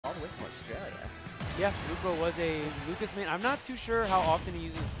from Australia. Yeah, Luco was a Lucas main. I'm not too sure how often he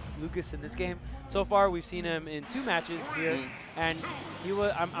uses Lucas in this game. So far, we've seen him in 2 matches here, and he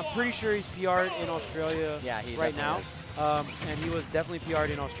was. I'm pretty sure he's PR'd in Australia right now. And he was definitely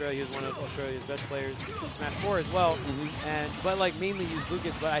PR'd in Australia. He was one of Australia's best players in Smash 4 as well. But like mainly used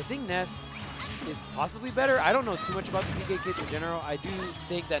Lucas. But I think Ness is possibly better. I don't know too much about the PK kits in general. I do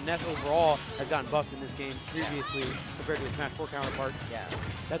think that Ness overall has gotten buffed in this game previously compared to his Smash 4 counterpart. Yeah.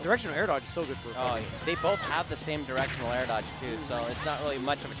 That directional air dodge is so good for Oh, they both have the same directional air dodge too, so it's not really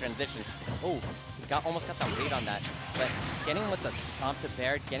much of a transition. Oh, he almost got that read on that. But getting with the stomp to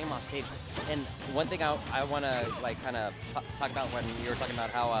bear, getting him off stage. And one thing I want to like kind of talk about when you were talking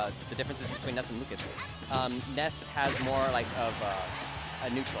about how the differences between Ness and Lucas. Ness has more like of a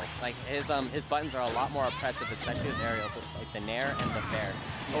neutral. Like his buttons are a lot more oppressive, especially his aerials, like the nair and the fair.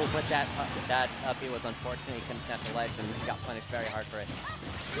 Oh, but that up B was unfortunate. He couldn't snap the ledge, and he got punished very hard for it.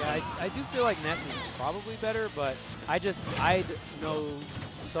 Yeah, I do feel like Ness is probably better, but I know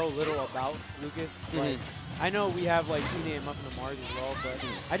so little about Lucas. Like, I know we have like Tune and Muffin to Mars as well, but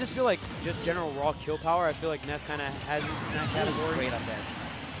I just feel like just general raw kill power, I feel like Ness kind of has in that category. Great up there,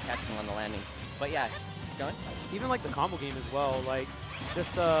 catching him on the landing. But yeah, going. Even like the combo game as well, like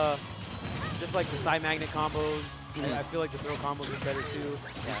just like the side magnet combos. I feel like the throw combos are better too.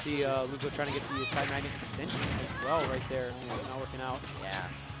 You see Luco trying to get the side magnet extension as well right there. It's not working out. Yeah,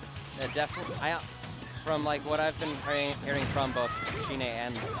 definitely. From like what I've been hearing from both Shine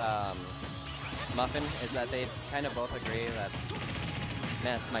and Muffin is that they kind of both agree that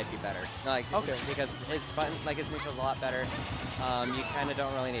Ness might be better. Like, because his button, like his neutral's a lot better. You kind of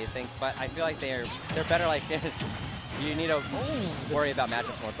don't really need to think, but I feel like they're better. Like you need to worry about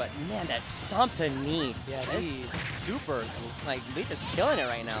matchups more. But man, that stomp to knee, that's super. Like Leaf is killing it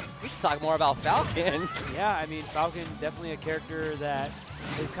right now. We should talk more about Falcon. Yeah, I mean Falcon definitely a character that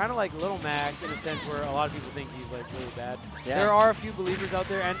is kind of like Little Mac in a sense where a lot of people think he's like really bad. Yeah. There are a few believers out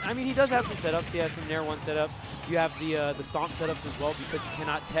there, and I mean he does have some setups. He has some Nair 1 setups. You have the stomp setups as well because you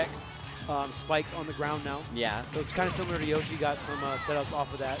cannot tech spikes on the ground now. Yeah. So it's kind of similar to Yoshi. Got some setups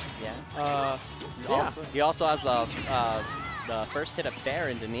off of that. Yeah. He also has the first hit of fair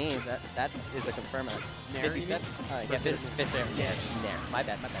into knee. That is a confirm. Nair. 57. Yeah, fifth air. Yeah, Nair. My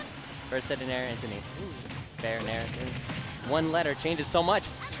bad. First hit of Nair into knee. Fair Nair. One letter changes so much,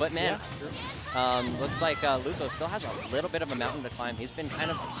 but man, looks like Luco still has a little bit of a mountain to climb. He's been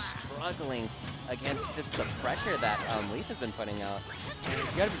kind of struggling against just the pressure that Leaf has been putting out. And you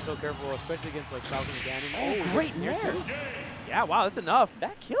gotta be so careful, especially against like Falcon and Ganon. Oh, great Nair! Yeah, wow, that's enough.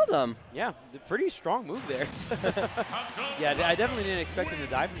 That killed him. Yeah, pretty strong move there. Yeah, I definitely didn't expect him to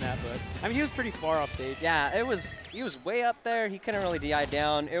die from that, but I mean he was pretty far off stage. Yeah, he was way up there. He couldn't really DI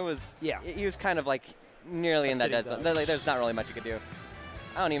down. It was he was kind of like nearly in that dead zone. Like, there's not really much you could do.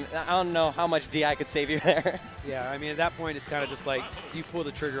 I don't know how much DI could save you there. Yeah, I mean at that point it's kind of just like, do you pull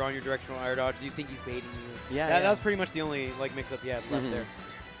the trigger on your directional air dodge? Do you think he's baiting you? Yeah, that was pretty much the only like mix-up he had left there.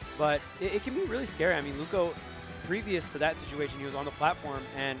 But it can be really scary. I mean Luco, previous to that situation, he was on the platform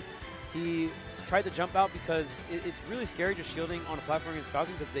and he tried to jump out because it's really scary just shielding on a platform against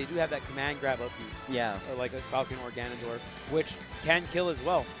Falcon because they do have that command grab up beat. Yeah. Like a Falcon or Ganondorf, which can kill as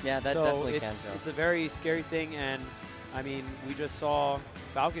well. Yeah, that definitely can kill. It's a very scary thing, and I mean, we just saw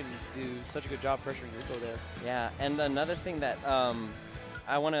Falcon do such a good job pressuring Luco there. Yeah, and another thing that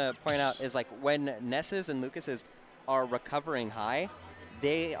I want to point out is like when Nesses and Lucases are recovering high,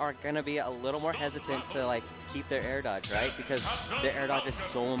 they are going to be a little more hesitant to like keep their air dodge, right? Because their air dodge is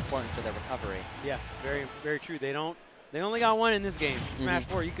so important for their recovery. Yeah, very, very true. They only got one in this game. Smash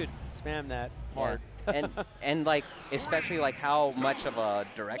 4, you could spam that hard. and like especially like how much of a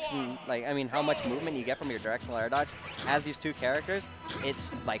direction, like I mean how much movement you get from your directional air dodge as these two characters,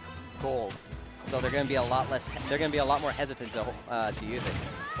 it's like gold. So they're going to be a lot less. They're going to be a lot more hesitant to use it.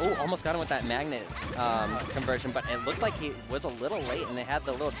 Oh, almost got him with that magnet conversion, but it looked like he was a little late, and they had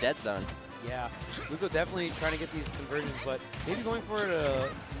the little dead zone. Yeah, Luco definitely trying to get these conversions, but maybe going for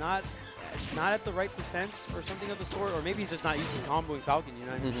it not at the right percents or something of the sort, or maybe he's just not used to comboing Falcon. You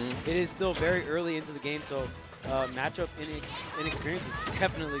know what I mean? It is still very early into the game, so matchup inexperience is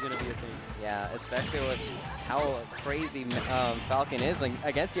definitely going to be a thing. Yeah, especially with how crazy Falcon is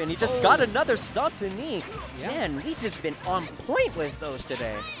against you, and he just got another stomp to knee. Yeah. Man, Leaf has been on point with those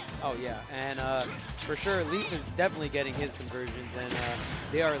today. Oh yeah, and for sure, Leaf is definitely getting his conversions, and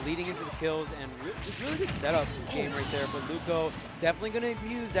they are leading into the kills, and just really good setup in the game right there. But Luco definitely going to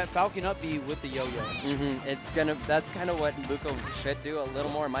use that Falcon up B with the yo-yo. That's kind of what Luco should do a little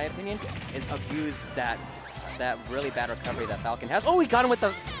more, in my opinion, is abuse that that really bad recovery that Falcon has. Oh, he got him with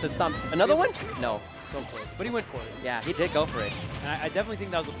the stomp. Another one? No. So close. But he went for it. Yeah, he did go for it. And I definitely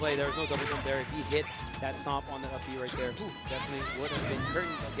think that was the play. There was no double jump there. If he hit that stomp on the up B right there, definitely would have been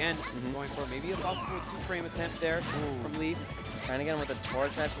curtains again. Going for maybe a possible 2-frame attempt there from Leaf. Trying to get him with a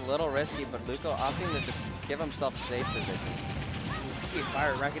forward smash, a little risky, but Luco opting to just give himself safe position. PK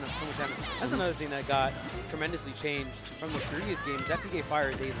Fire racking up so much damage. That's another thing that got tremendously changed from the previous games. That PK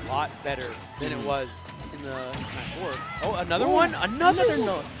Fire is a lot better than it was in the Smash 4. Oh, another one? Another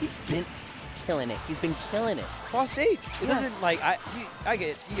no. He's been killing it. He's been killing it. Cross stage. It doesn't like you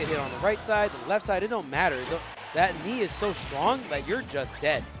get hit on the right side, the left side. It don't matter. That knee is so strong that you're just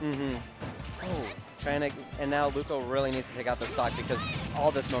dead. Oh, trying to, and now Luco really needs to take out the stock because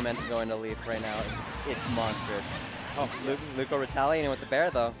all this momentum going to Leaf right now, it's monstrous. Oh, Luco retaliating with the bear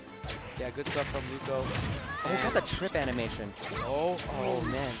though. Yeah, good stuff from Luco. Oh, got the trip animation. Oh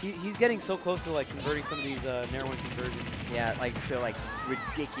man. He's getting so close to like converting some of these Nair 1 conversions. Yeah, like to like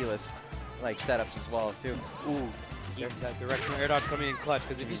ridiculous like setups as well too. Ooh. There's that directional air dodge coming in clutch,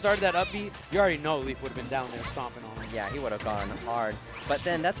 because if you started that up B, you already know Leaf would have been down there stomping on him. Yeah, he would have gone hard. But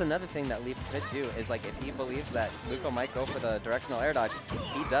then that's another thing that Leaf could do is like if he believes that Luco might go for the directional air dodge,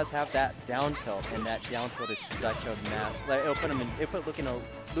 he does have that down tilt, and that down tilt is such a mass. Like it'll put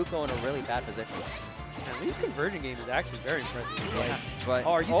Luco in a really bad position. And Leaf's conversion game is actually very impressive. Yeah, but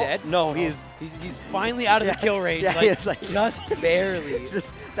are you dead? No, he's finally out of the kill range. Yeah, like, like just barely.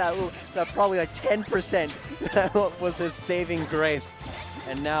 Just that probably like 10% that was his saving grace.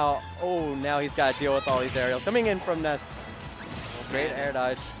 And now, now he's got to deal with all these aerials coming in from Ness. Great air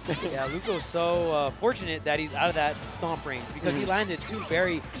dodge. Yeah, Luco's so fortunate that he's out of that stomp range, because he landed 2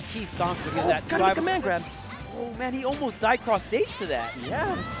 very key stomps because that got the command grab. Oh man, he almost died cross stage to that.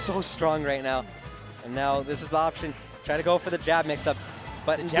 Yeah, it's so strong right now. And now this is the option. Try to go for the jab mix-up.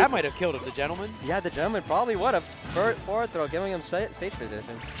 But the jab might have killed him, the gentleman. Yeah, the gentleman probably would have. Forward throw, giving him stage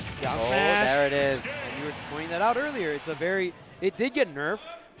position. Down smash. There it is. And you were pointing that out earlier. It did get nerfed,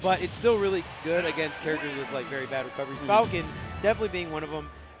 but it's still really good against characters with like very bad recoveries. Falcon definitely being one of them.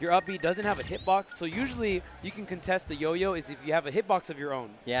 Your up B doesn't have a hitbox, so usually you can contest the yo-yo is if you have a hitbox of your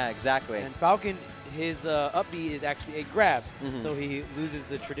own. Yeah, exactly. And Falcon, his up B is actually a grab, so he loses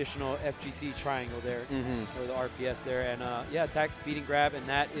the traditional FGC triangle there, or the RPS there. And yeah, attack, beating, grab, and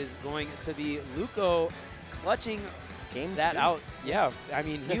that is going to be Luco clutching that out. Yeah, I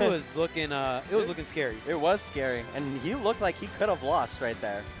mean, he was looking, it was looking scary. It was scary, and he looked like he could have lost right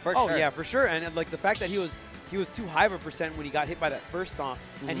there. For sure. Yeah, for sure. And like the fact that he was too high of a percent when he got hit by that first stomp,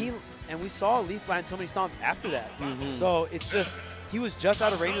 and we saw Leaf land so many stomps after that. So it's just, he was just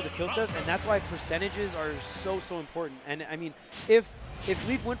out of range of the kill steps, and that's why percentages are so important. And I mean, if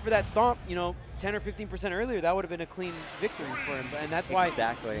Leaf went for that stomp, 10 or 15% earlier, that would have been a clean victory for him. And that's why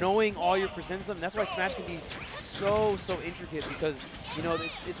knowing all your percentages, and that's why Smash can be so intricate, because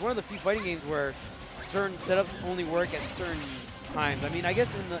it's one of the few fighting games where certain setups only work at certain times. I mean, I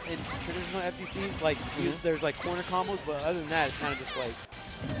guess in traditional FGCs, like there's like corner combos, but other than that, it's kind of just like,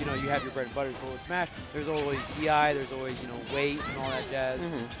 you have your bread and butter. But with Smash, there's always DI, there's always weight and all that jazz.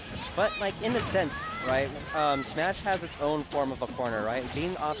 But like in a sense, right? Smash has its own form of a corner, right?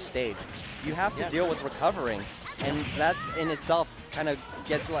 Being off stage, you have to deal with recovering, and that's in itself kind of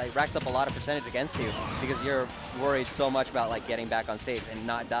racks up a lot of percentage against you because you're worried so much about like getting back on stage and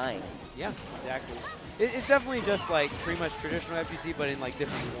not dying. Yeah, exactly. It's definitely just like pretty much traditional FGC, but in like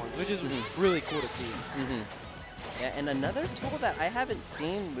different forms, which is really cool to see. Yeah, and another tool that I haven't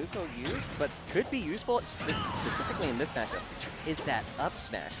seen Luco use, but could be useful specifically in this matchup, is that up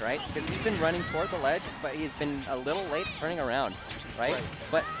smash, right? Because he's been running toward the ledge, but he's been a little late turning around, right?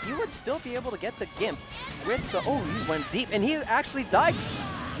 But he would still be able to get the gimp with the, he went deep, and he actually died.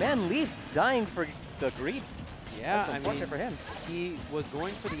 Man, Leaf dying for the greed. Yeah, that's unfortunate for him. He was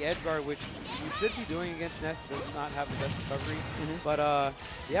going for the edge guard, which you should be doing against Ness. Does not have the best recovery. But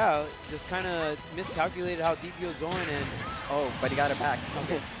yeah, just kind of miscalculated how deep he was going, and but he got it back.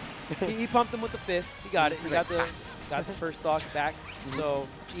 Okay. he pumped him with the fist. He got it. He got the first stock back. So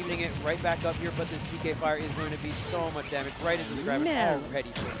evening it right back up here. But this PK Fire is going to be so much damage right into the grab. Already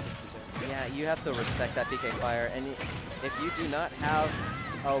 46%. Yeah, you have to respect that PK Fire, and if you do not have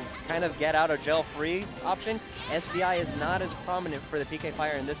a kind of get out of jail free option, SDI is not as prominent for the PK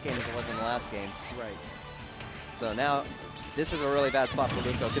Fire in this game as it was in the last game. Right. So now this is a really bad spot for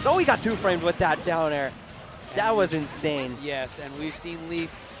Luco, because he got 2-framed with that down air. That was insane. Yes, and we've seen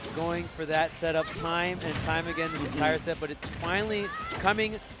Leaf going for that setup time and time again this entire set, but it's finally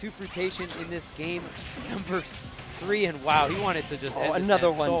coming to fruition in this game number 3, and wow, he wanted to just end another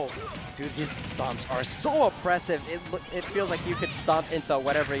this man's one. soul. Dude, these stomps are so oppressive. It feels like you could stomp into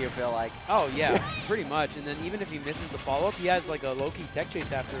whatever you feel like. Oh, yeah, pretty much. And then even if he misses the follow-up, he has like a low-key tech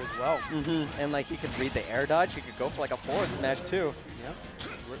chase after as well. And like he could read the air dodge. He could go for like a forward smash too.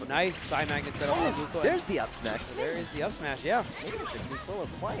 Yep. Nice side magnet set up on Luco. There's the up smash. There is the up smash, yeah. Maybe it should be full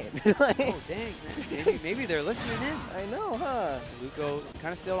of quiet. Oh, dang, man. Maybe they're listening in. I know, huh? Luco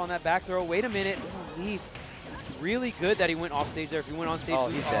kind of still on that back throw. Wait a minute. Leaf. Really good that he went off stage there. If he went on stage,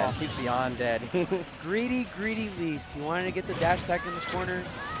 he's dead. He's beyond dead. Greedy Leaf. He wanted to get the dash attack in the corner.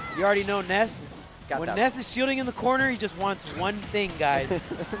 You already know Ness. When Ness is shielding in the corner, he just wants one thing, guys.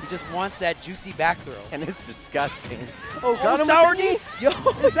 He just wants that juicy back throw. And it's disgusting. Got him sour knee. Yo,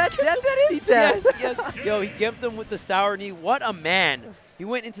 is that dead? That is dead. Yes. Yo, he gimped him with the sour knee. What a man. He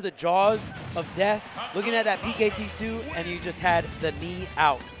went into the jaws of death, looking at that PKT2, and he just had the knee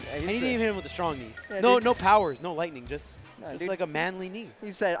out. And he didn't even hit him with a strong knee. Yeah, no powers, no lightning, just like a manly knee.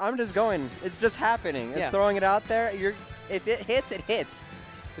 He said, I'm just going. It's just happening. It's throwing it out there. If it hits, it hits.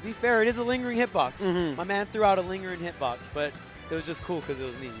 To be fair, it is a lingering hitbox. My man threw out a lingering hitbox, but it was just cool because it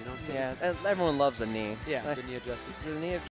was knee, you know what I'm saying? Yeah, everyone loves a knee. Yeah, the knee of justice. The knee of